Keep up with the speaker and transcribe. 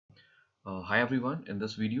Hi everyone, in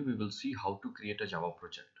this video we will see how to create a Java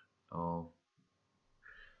project uh,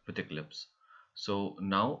 with Eclipse. So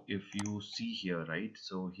now if you see here, right,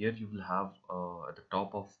 so here you will have at the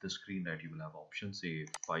top of the screen, right, you will have option say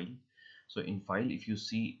file. So in file, if you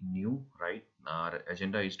see new, right, our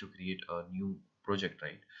agenda is to create a new project,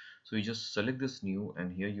 right? So you just select this new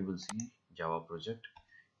and here you will see Java project.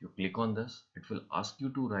 You click on this, it will ask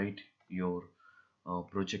you to write your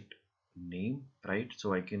project name, right?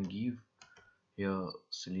 So I can give here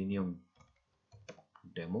Selenium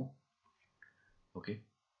demo. Okay,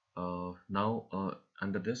 now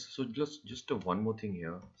under this, so just one more thing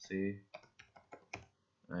here, say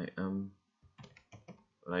I am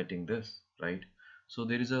writing this, right? So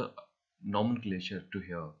there is a nomenclature to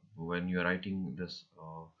here when you are writing this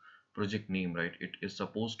project name, right? It is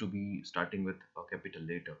supposed to be starting with a capital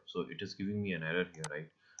letter, so it is giving me an error here, right?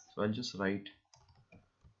 So I'll just write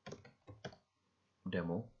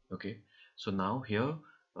demo. Okay, so now here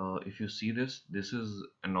if you see this, this is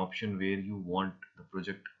an option where you want the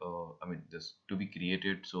project I mean this to be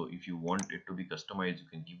created. So if you want it to be customized, you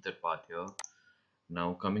can give that path here.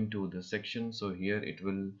 Now coming to the section, so here it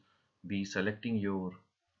will be selecting your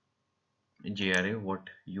JRA what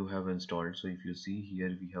you have installed. So if you see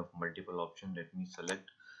here we have multiple options. Let me select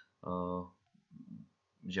uh,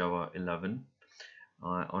 Java 11.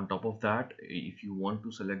 On top of that, if you want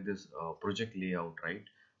to select this project layout, right,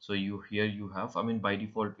 so you here you have, I mean by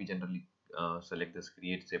default we generally select this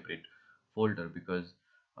create separate folder because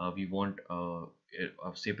we want a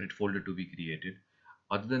separate folder to be created.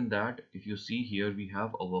 Other than that, if you see here we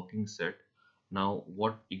have a working set. Now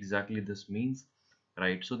what exactly this means,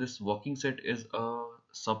 right? So this working set is a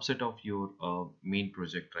subset of your main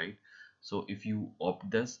project, right? So if you opt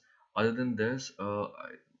this, other than this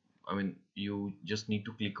I mean you just need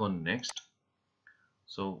to click on next.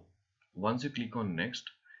 So once you click on next,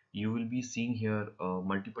 you will be seeing here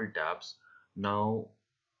multiple tabs. Now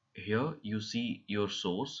here you see your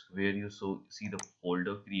source where you see the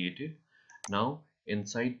folder created. Now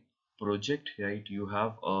inside project, right, you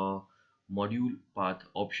have a module path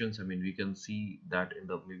options. I mean we can see that in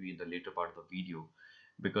the maybe in the later part of the video,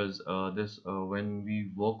 because this when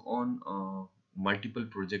we work on multiple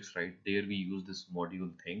projects, right, there we use this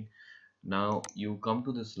module thing. Now you come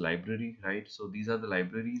to this library, right? So these are the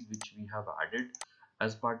libraries which we have added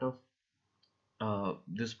as part of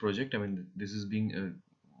this project. I mean this is being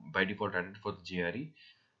by default added for the JRE.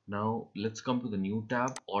 Now let's come to the new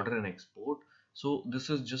tab, order and export. So this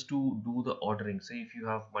is just to do the ordering. Say if you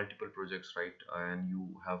have multiple projects, right, and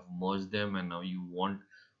you have merged them and now you want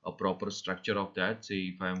a proper structure of that. Say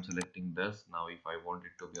if I am selecting this, now if I want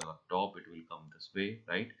it to be on the top, it will come this way,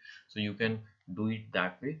 right? So you can do it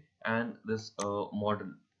that way. And this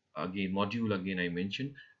module again I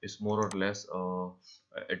mentioned is more or less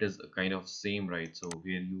it is kind of same, right? So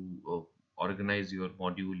where you organize your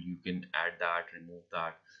module, you can add that, remove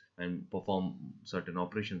that, and perform certain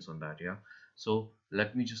operations on that. Yeah, so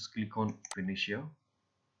let me just click on finish here.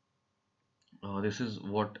 This is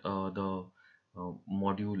what the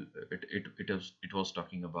module it was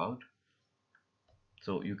talking about.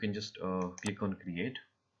 So you can just click on create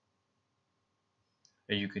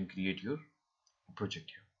and you can create your project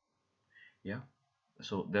here. Yeah,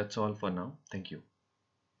 so that's all for now. Thank you.